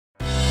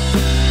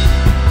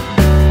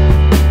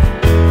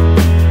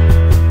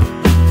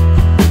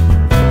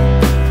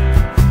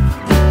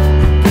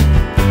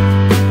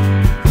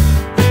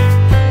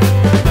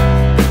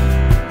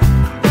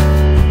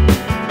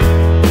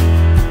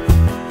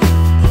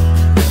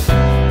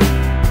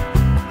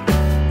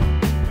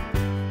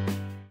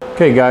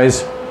Okay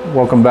guys,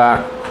 welcome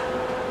back.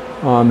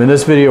 In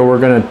this video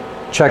we're going to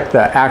check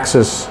the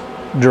axis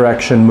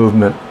direction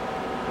movement.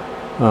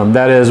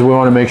 That is, we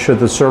want to make sure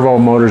the servo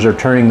motors are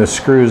turning the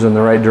screws in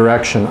the right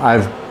direction.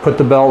 I've put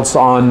the belts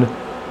on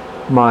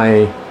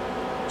my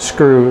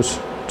screws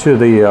to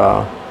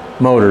the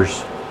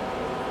motors.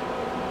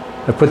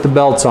 I put the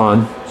belts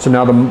on, so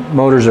now the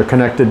motors are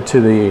connected to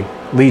the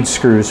lead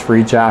screws for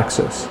each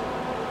axis.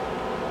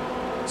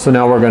 So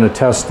now we're going to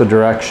test the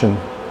direction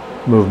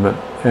movement,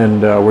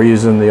 and we're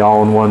using the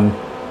all-in-one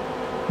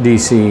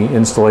DC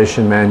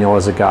installation manual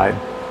as a guide.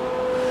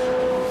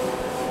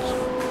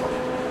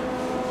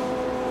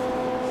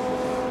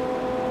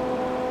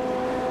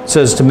 It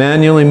says to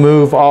manually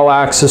move all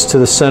axes to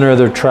the center of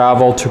their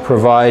travel to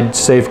provide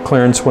safe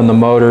clearance when the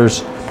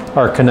motors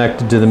are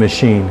connected to the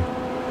machine.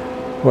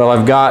 Well,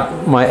 I've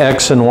got my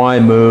X and Y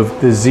moved.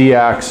 The Z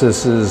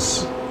axis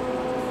is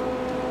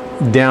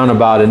down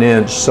about an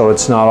inch, so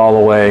it's not all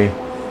the way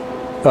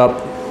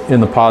up in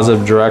the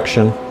positive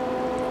direction.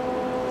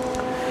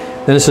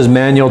 Then it says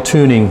manual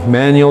tuning.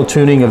 Manual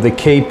tuning of the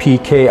KP,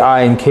 KI,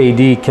 and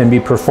KD can be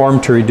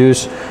performed to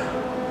reduce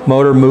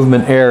motor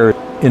movement error.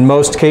 In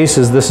most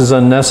cases, this is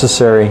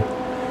unnecessary.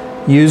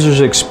 Users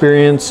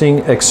experiencing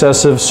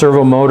excessive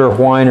servo motor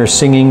whine or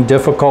singing,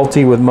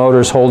 difficulty with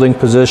motors holding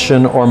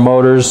position, or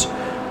motors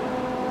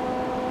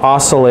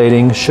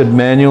oscillating should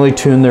manually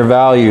tune their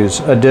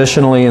values.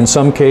 Additionally, in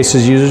some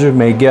cases, users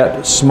may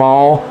get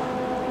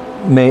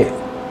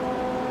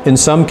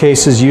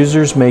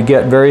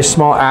very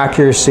small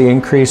accuracy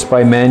increase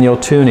by manual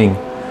tuning.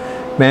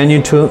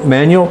 Manual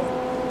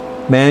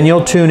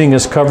tuning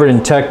is covered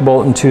in Tech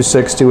Bulletin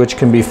 260, which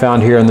can be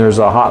found here, and there's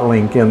a hot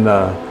link in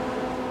the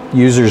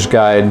user's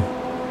guide.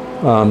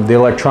 The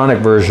electronic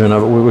version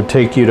of it would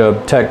take you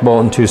to Tech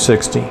Bulletin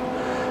 260.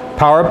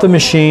 Power up the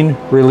machine,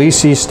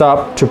 release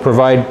E-stop to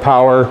provide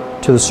power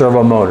to the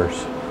servo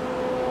motors.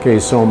 Okay,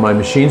 so my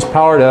machine's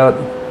powered up,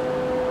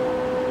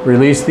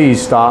 release the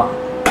E-stop.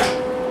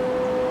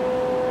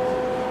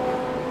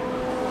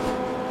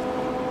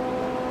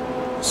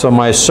 So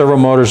my servo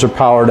motors are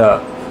powered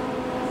up.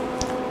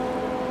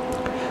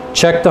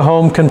 Check the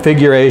home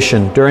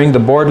configuration. During the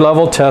board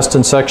level test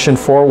in section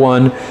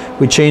 4.1,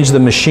 we changed the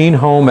machine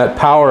home at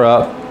power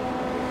up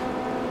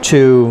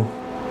to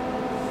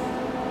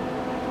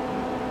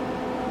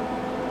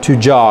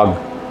jog.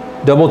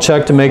 Double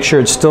check to make sure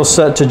it's still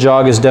set to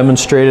jog as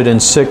demonstrated in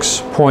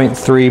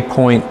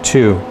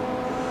 6.3.2.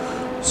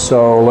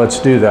 So let's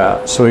do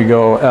that. So we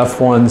go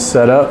F1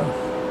 setup,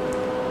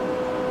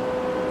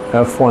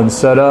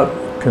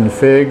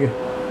 config,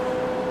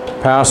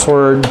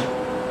 password,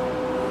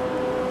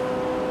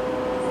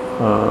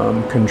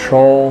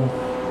 control.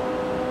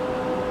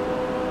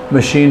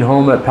 Machine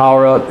home at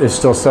power up is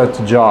still set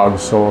to jog,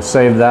 so we'll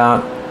save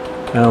that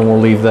and we'll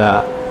leave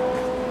that.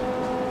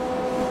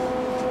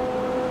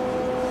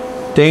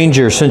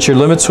 Danger: since your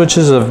limit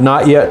switches have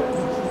not yet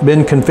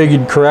been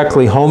configured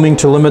correctly, homing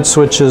to limit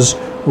switches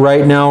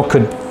right now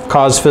could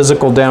cause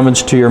physical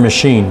damage to your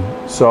machine.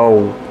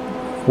 So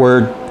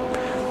we're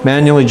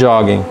manually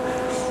jogging.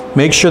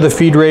 Make sure the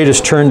feed rate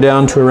is turned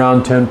down to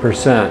around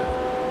 10%.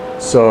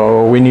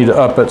 So we need to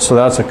up it, so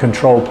that's a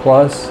control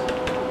plus.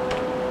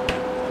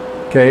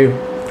 Okay,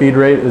 feed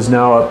rate is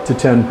now up to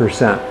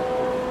 10%.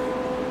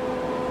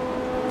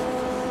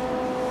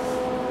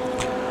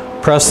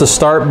 Press the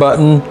start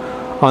button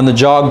on the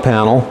jog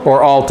panel,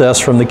 or Alt S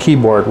from the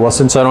keyboard. Well,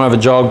 since I don't have a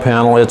jog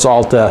panel, it's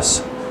Alt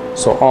S.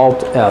 So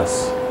Alt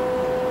S.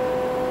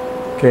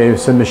 Okay,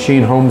 so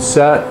machine home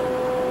set.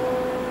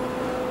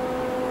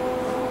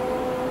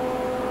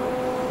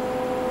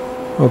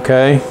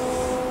 Okay.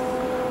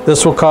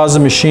 This will cause the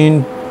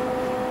machine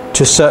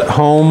to set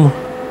home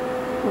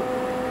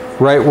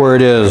right where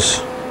it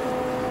is.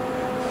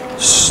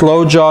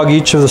 Slow jog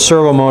each of the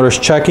servo motors,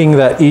 checking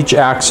that each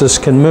axis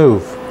can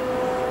move.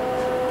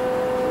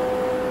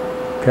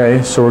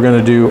 Okay, so we're going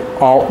to do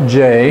Alt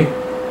J,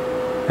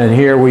 and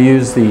here we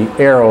use the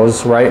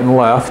arrows right and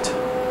left.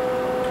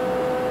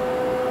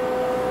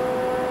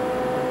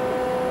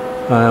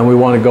 And we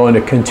want to go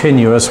into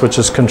continuous, which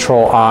is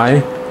Control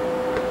I.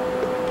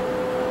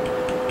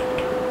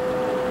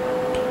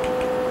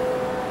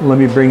 Let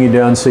me bring you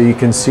down so you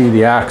can see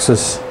the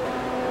axis.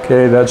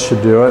 Okay, that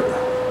should do it.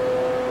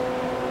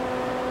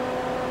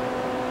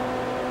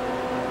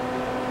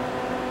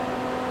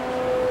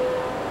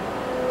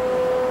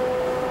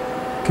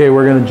 Okay,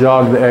 we're going to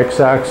jog the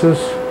X-axis.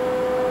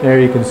 There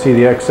you can see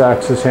the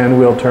X-axis hand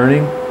wheel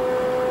turning.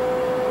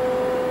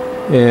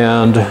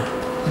 And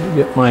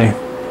get my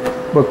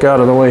book out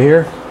of the way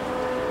here.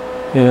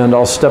 And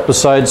I'll step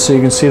aside so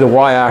you can see the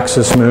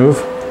Y-axis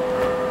move.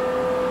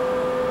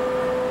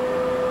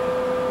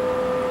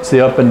 It's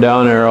the up and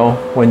down arrow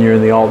when you're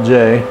in the Alt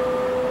J.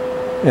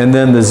 And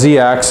then the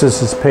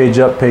Z-axis is page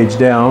up, page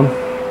down.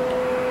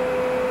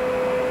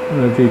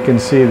 And if you can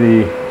see,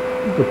 the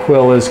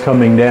quill is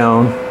coming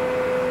down.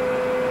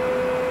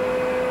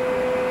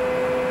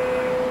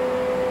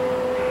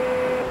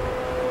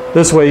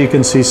 This way you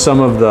can see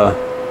some of the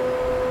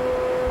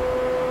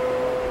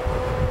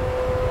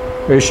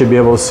You should be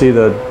able to see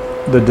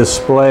the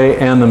display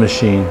and the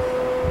machine.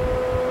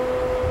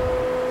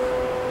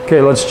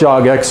 Okay, let's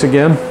jog X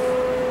again.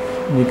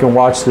 You can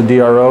watch the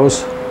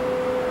DROs.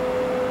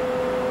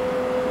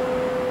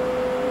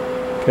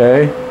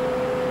 Okay,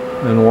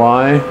 and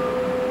Y.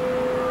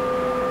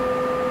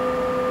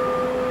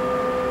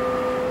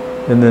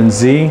 And then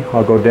Z,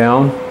 I'll go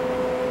down.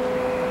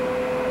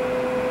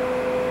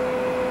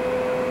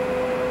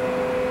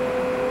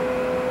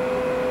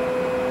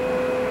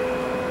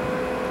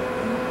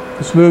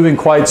 It's moving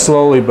quite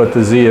slowly, but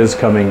the Z is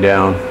coming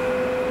down.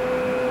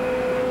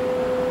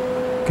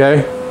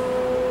 Okay?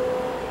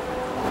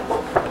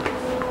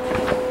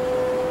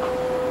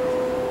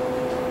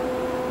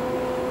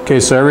 Okay,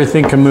 so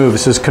everything can move. It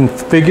says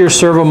configure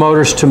servo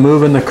motors to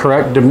move in the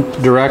correct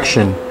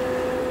direction.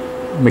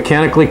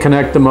 Mechanically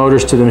connect the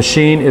motors to the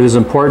machine. It is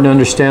important to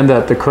understand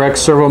that the correct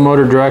servo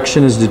motor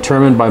direction is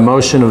determined by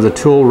motion of the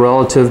tool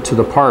relative to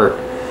the part.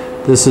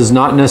 This is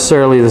not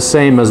necessarily the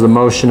same as the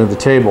motion of the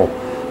table.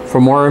 For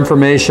more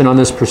information on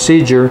this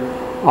procedure,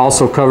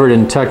 also covered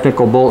in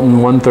Technical Bulletin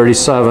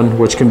 137,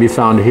 which can be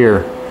found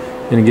here,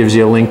 and it gives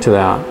you a link to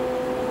that.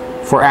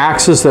 For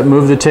axes that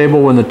move the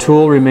table when the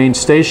tool remains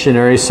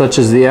stationary, such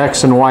as the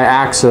X and Y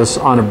axis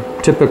on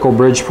a typical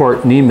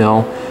Bridgeport knee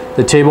mill,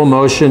 the table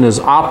motion is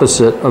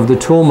opposite of the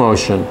tool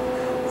motion.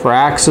 For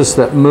axes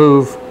that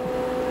move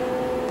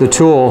the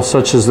tool,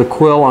 such as the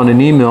quill on a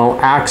knee mill,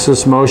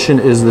 axis motion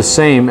is the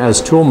same as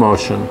tool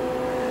motion.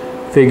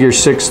 Figures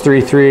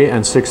 633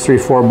 and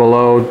 634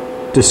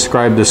 below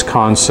describe this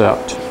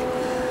concept.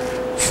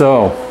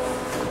 So,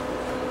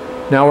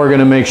 now we're going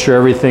to make sure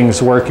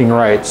everything's working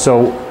right.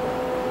 So,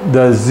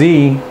 the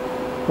Z,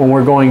 when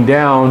we're going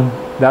down,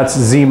 that's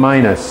Z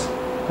minus.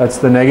 That's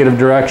the negative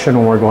direction.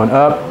 When we're going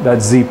up,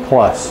 that's Z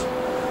plus.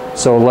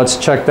 So let's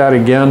check that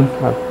again.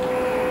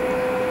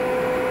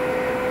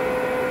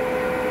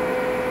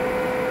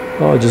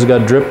 Oh, it just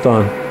got dripped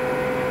on.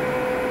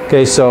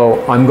 Okay,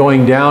 so I'm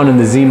going down in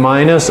the Z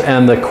minus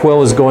and the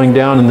quill is going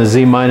down in the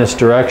Z minus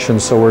direction,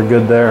 so we're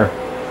good there.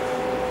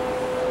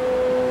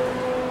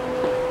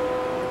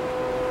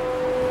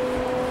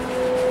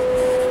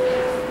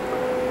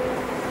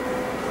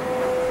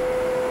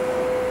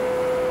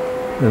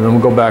 And then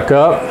we'll go back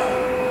up.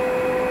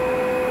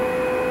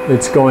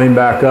 It's going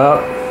back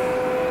up.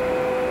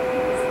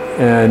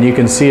 And you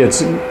can see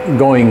it's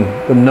going,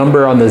 the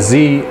number on the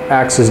Z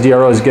axis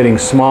DRO is getting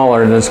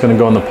smaller, and it's going to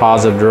go in the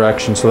positive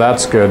direction, so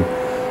that's good.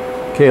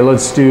 Okay,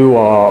 let's do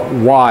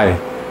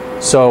Y.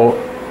 So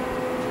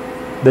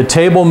the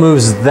table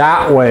moves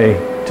that way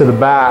to the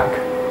back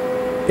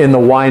in the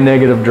Y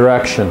negative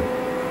direction.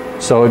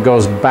 So it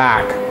goes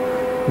back.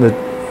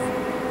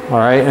 All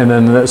right, and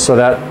then so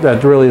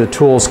that really the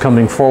tool's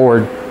coming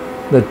forward,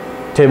 the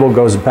table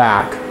goes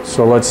back.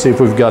 So let's see if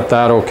we've got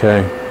that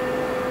okay.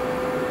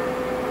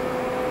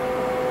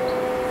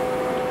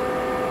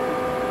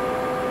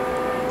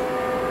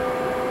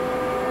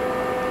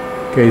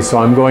 Okay, so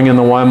I'm going in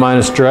the Y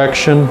minus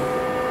direction,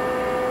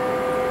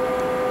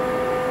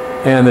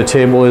 and the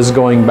table is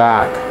going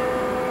back.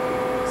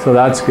 So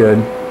that's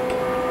good.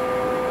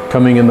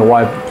 Coming in the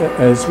Y,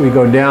 as we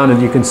go down,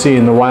 and you can see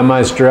in the Y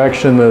minus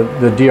direction,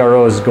 the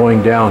DRO is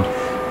going down.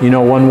 You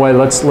know, one way,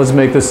 let's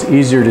make this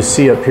easier to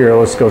see up here.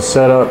 Let's go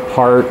set up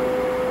part,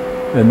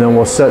 and then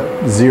we'll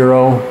set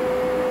 0.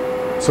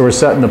 So we're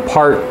setting the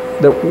part,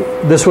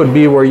 this would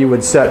be where you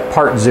would set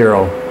part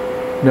 0.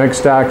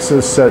 Next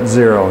axis, set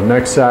 0.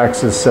 Next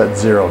axis, set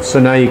 0. So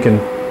now you can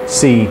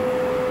see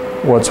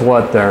what's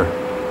what there.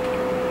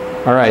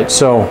 All right,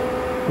 so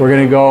we're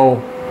going to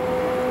go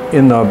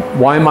in the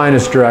Y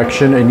minus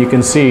direction, and you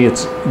can see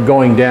it's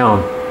going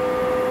down.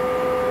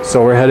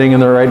 So we're heading in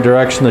the right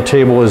direction. The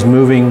table is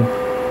moving.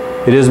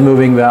 It is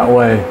moving that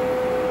way.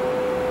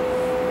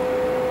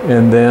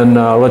 And then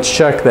let's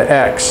check the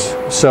X.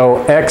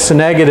 So X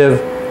negative,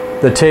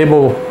 the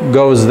table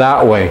goes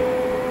that way.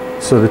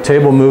 So the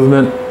table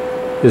movement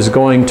is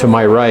going to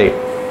my right.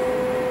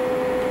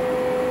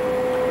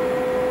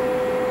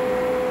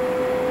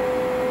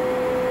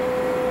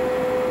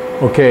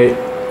 Okay,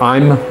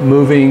 I'm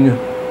moving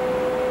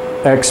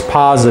X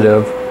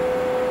positive,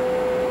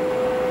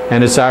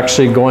 and it's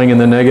actually going in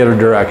the negative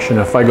direction.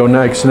 If I go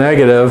X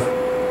negative,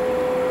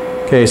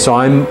 okay, so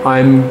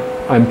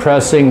I'm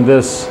pressing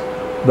this,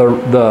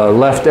 the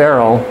left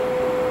arrow,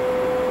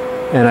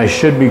 and I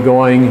should be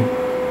going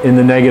in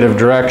the negative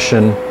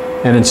direction,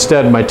 and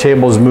instead my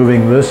table is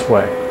moving this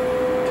way.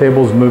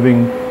 Table's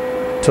moving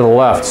to the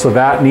left, so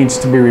that needs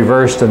to be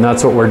reversed, and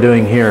that's what we're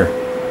doing here.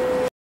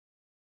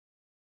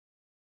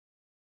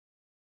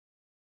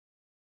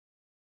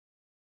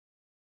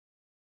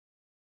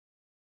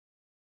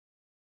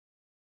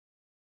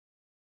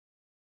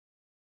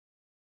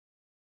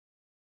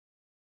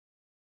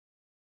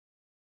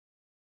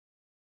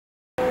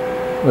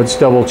 Let's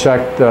double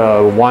check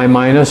the Y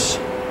minus.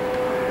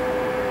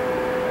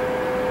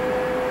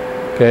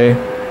 Okay,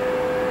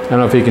 I don't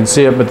know if you can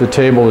see it, but the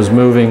table is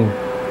moving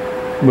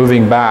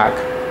back,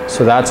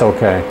 so that's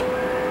okay.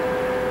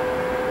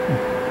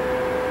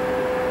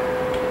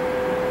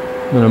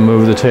 I'm going to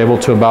move the table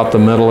to about the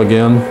middle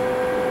again.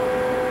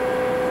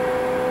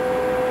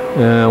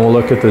 And we'll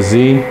look at the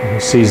Z. You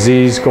see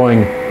Z's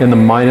going in the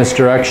minus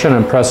direction.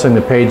 I'm pressing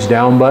the page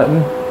down button.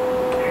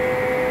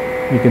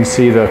 You can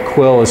see the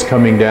quill is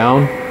coming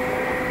down.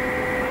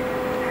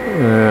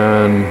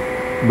 And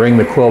bring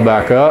the quill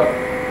back up.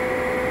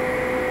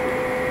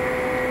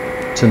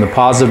 It's in the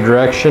positive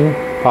direction.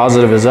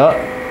 Positive is up.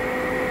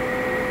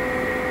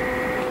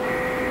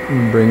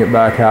 And bring it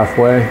back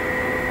halfway.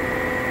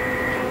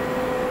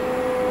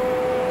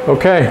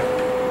 Okay.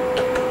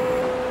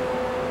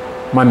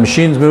 My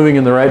machine's moving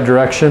in the right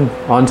direction.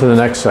 On to the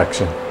next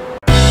section.